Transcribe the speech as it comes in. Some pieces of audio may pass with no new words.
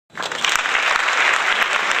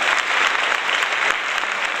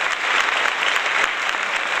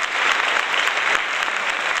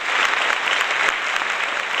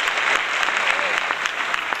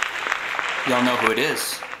y'all know who it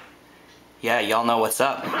is. Yeah, y'all know what's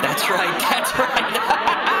up. That's right, that's right.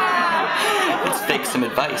 Let's fake some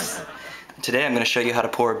advice. Today I'm going to show you how to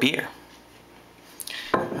pour a beer.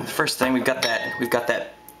 The first thing, we've got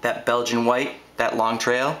that Belgian white, that long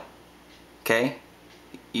trail. Okay?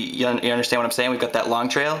 You understand what I'm saying? We've got that long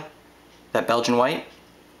trail, that Belgian white.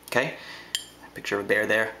 Okay? Picture of a bear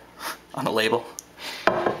there on the label.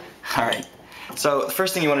 Alright, so the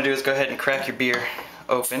first thing you want to do is go ahead and crack your beer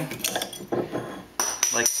open,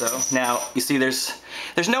 like so. Now, you see there's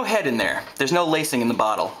no head in there. There's no lacing in the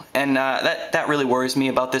bottle. And that really worries me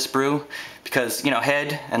about this brew, because, you know,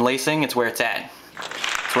 head and lacing, it's where it's at.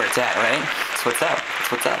 It's where it's at, right? It's what's up.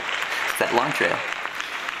 It's what's up. It's that long trail.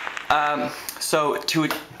 So to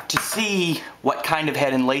see what kind of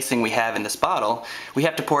head and lacing we have in this bottle, we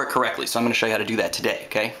have to pour it correctly. So I'm going to show you how to do that today,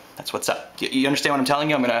 okay? That's what's up. You understand what I'm telling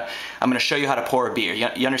you? I'm gonna show you how to pour a beer.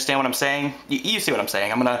 You understand what I'm saying? You see what I'm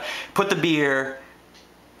saying? I'm gonna put the beer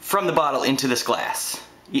from the bottle into this glass.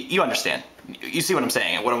 You understand? You see what I'm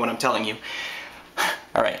saying? What I'm telling you?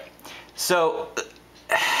 All right. So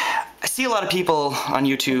I see a lot of people on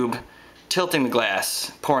YouTube tilting the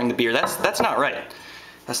glass, pouring the beer. That's not right.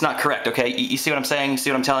 That's not correct, okay? You see what I'm saying? You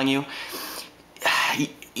see what I'm telling you?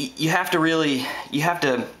 You have to really, you have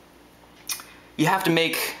to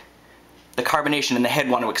make the carbonation in the head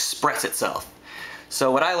want to express itself.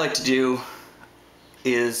 So what I like to do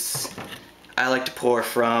is, I like to pour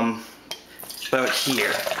from about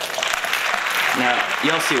here. Now,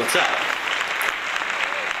 y'all see what's up.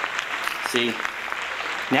 See?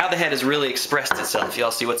 Now the head has really expressed itself.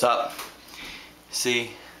 Y'all see what's up?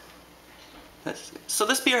 See? So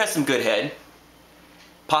this beer has some good head.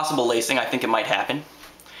 Possible lacing, I think it might happen.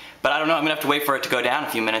 But I don't know, I'm gonna have to wait for it to go down a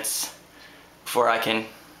few minutes before I can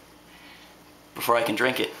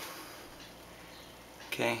drink it.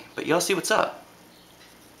 Okay, but y'all see what's up.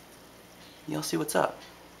 Y'all see what's up.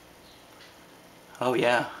 Oh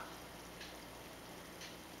yeah.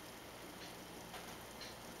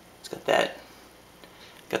 It's got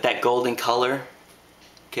that golden color.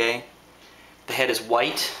 Okay. The head is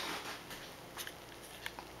white.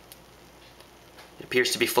 It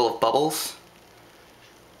appears to be full of bubbles.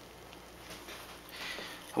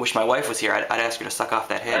 I wish my wife was here. I'd ask her to suck off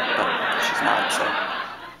that head, but she's not, so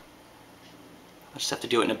I'll just have to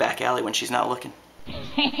do it in a back alley when she's not looking. That's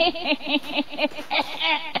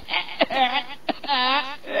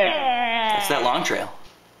that long trail.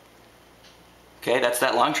 Okay, that's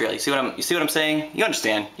that long trail. You see what I'm saying? You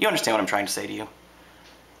understand what I'm trying to say to you.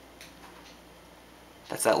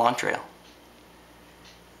 That's that long trail.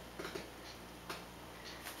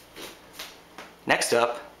 Next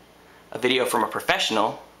up, a video from a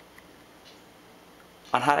professional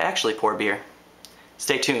on how to actually pour beer.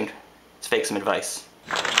 Stay tuned. Let's fake some advice.